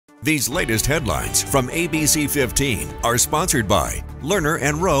These latest headlines from ABC15 are sponsored by Lerner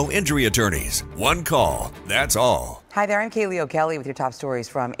and Rowe Injury Attorneys. One call, that's all. Hi there, I'm Kaylee O'Kelly with your top stories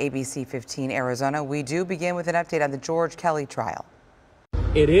from ABC15 Arizona. We do begin with an update on the George Kelly trial.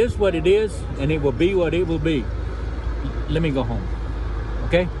 It is what it is, and it will be what it will be. Let me go home,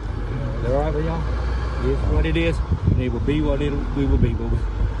 okay? Is that all right with y'all? It is what it is, and it will be what it will be, boo-boo.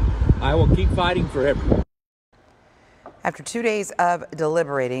 I will keep fighting forever. After 2 days of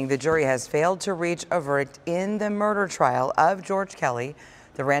deliberating, the jury has failed to reach a verdict in the murder trial of George Kelly.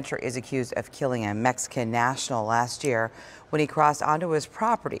 The rancher is accused of killing a Mexican national last year when he crossed onto his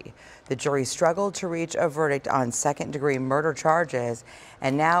property. The jury struggled to reach a verdict on second-degree murder charges,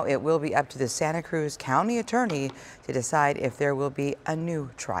 and now it will be up to the Santa Cruz County Attorney to decide if there will be a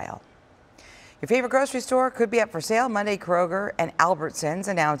new trial. Your favorite grocery store could be up for sale Monday. Kroger and Albertsons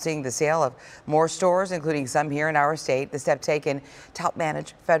announcing the sale of more stores, including some here in our state. The step taken to help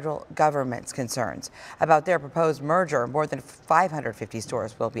manage federal government's concerns about their proposed merger. More than 550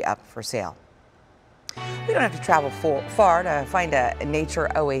 stores will be up for sale. We don't have to travel far to find a nature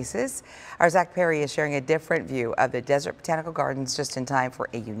oasis. Our Zach Perry is sharing a different view of the Desert Botanical Gardens just in time for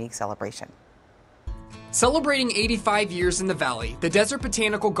a unique celebration. Celebrating 85 years in the valley, the Desert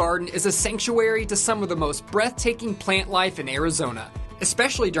Botanical Garden is a sanctuary to some of the most breathtaking plant life in Arizona,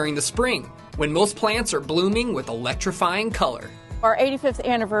 especially during the spring, when most plants are blooming with electrifying color. Our 85th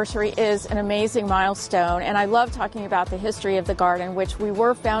anniversary is an amazing milestone, and I love talking about the history of the garden, which we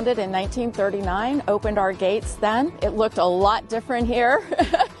were founded in 1939, opened our gates then. It looked a lot different here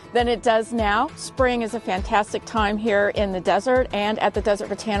than it does now. Spring is a fantastic time here in the desert and at the Desert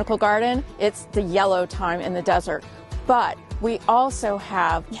Botanical Garden. It's the yellow time in the desert. But we also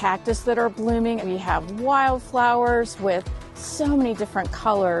have cactus that are blooming. We have wildflowers with so many different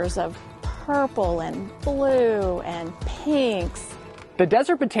colors of purple and blue and pinks. The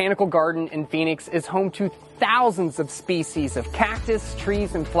Desert Botanical Garden in Phoenix is home to thousands of species of cactus,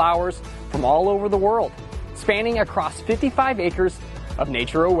 trees, and flowers from all over the world, spanning across 55 acres of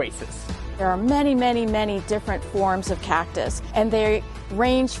nature oasis. There are many, many, many different forms of cactus, and they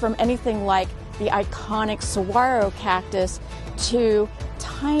range from anything like the iconic saguaro cactus to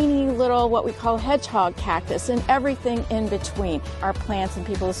tiny little what we call hedgehog cactus and everything in between. Our Plants and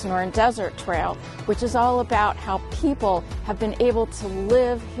People of Sonoran Desert Trail, which is all about how people have been able to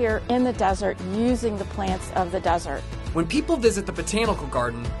live here in the desert using the plants of the desert. When people visit the Botanical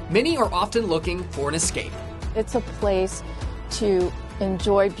Garden, many are often looking for an escape. It's a place to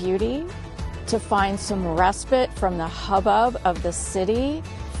enjoy beauty, to find some respite from the hubbub of the city,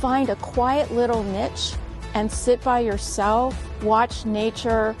 find a quiet little niche and sit by yourself, watch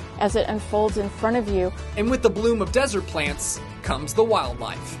nature as it unfolds in front of you. And with the bloom of desert plants comes the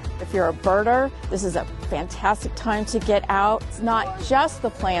wildlife. If you're a birder, this is a fantastic time to get out. It's not just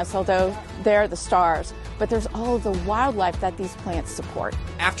the plants, although they're the stars, but there's all of the wildlife that these plants support.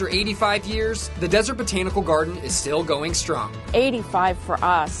 After 85 years, the Desert Botanical Garden is still going strong. 85 for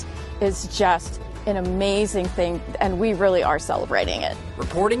us is just an amazing thing, and we really are celebrating it.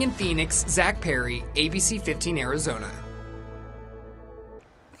 Reporting in Phoenix, Zach Perry, ABC15 Arizona.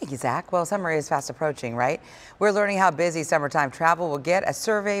 Thank you, Zach. Well, summer is fast approaching, right? We're learning how busy summertime travel will get. A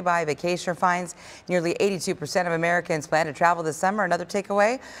survey by Vacationer finds nearly 82% of Americans plan to travel this summer. Another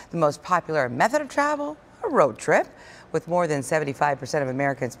takeaway, the most popular method of travel, a road trip, with more than 75% of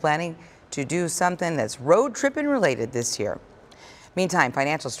Americans planning to do something that's road tripping related this year. Meantime,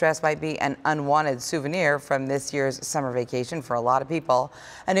 financial stress might be an unwanted souvenir from this year's summer vacation for a lot of people.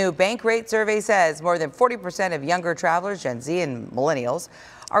 A new Bankrate survey says more than 40% of younger travelers, Gen Z and millennials,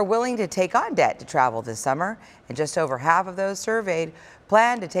 are willing to take on debt to travel this summer. And just over half of those surveyed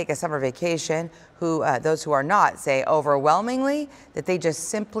plan to take a summer vacation. Those who are not say overwhelmingly that they just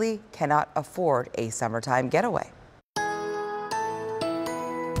simply cannot afford a summertime getaway.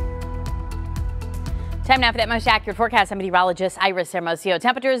 Time now for that most accurate forecast. I'm meteorologist Iris Hermosillo.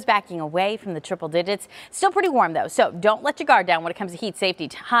 Temperatures backing away from the triple digits. Still pretty warm though, so don't let your guard down when it comes to heat safety.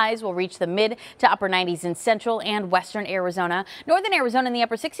 Highs will reach the mid to upper 90s in central and western Arizona. Northern Arizona in the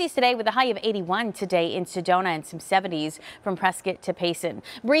upper 60s today with a high of 81 today in Sedona and some 70s from Prescott to Payson.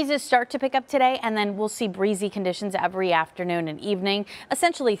 Breezes start to pick up today, and then we'll see breezy conditions every afternoon and evening,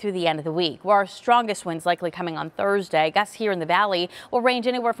 essentially through the end of the week. Our strongest winds likely coming on Thursday. Gusts here in the valley will range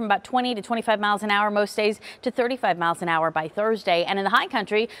anywhere from about 20 to 25 miles an hour most days. stays to 35 miles an hour by Thursday. And in the high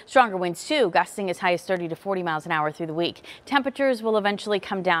country, stronger winds too, gusting as high as 30 to 40 miles an hour through the week. Temperatures will eventually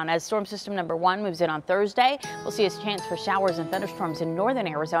come down as storm system number 1 moves in on Thursday. We'll see a chance for showers and thunderstorms in northern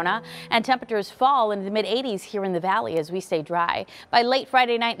Arizona, and temperatures fall into the mid-80s here in the valley as we stay dry. By late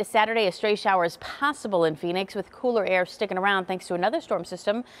Friday night to Saturday, a stray shower is possible in Phoenix with cooler air sticking around thanks to another storm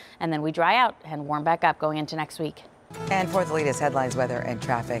system, and then we dry out and warm back up going into next week. And for the latest headlines, weather, and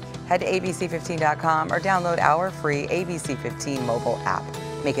traffic, head to ABC15.com or download our free ABC15 mobile app.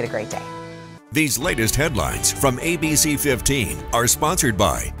 Make it a great day. These latest headlines from ABC 15 are sponsored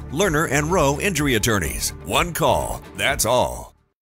by Lerner and Rowe Injury Attorneys. One call, that's all.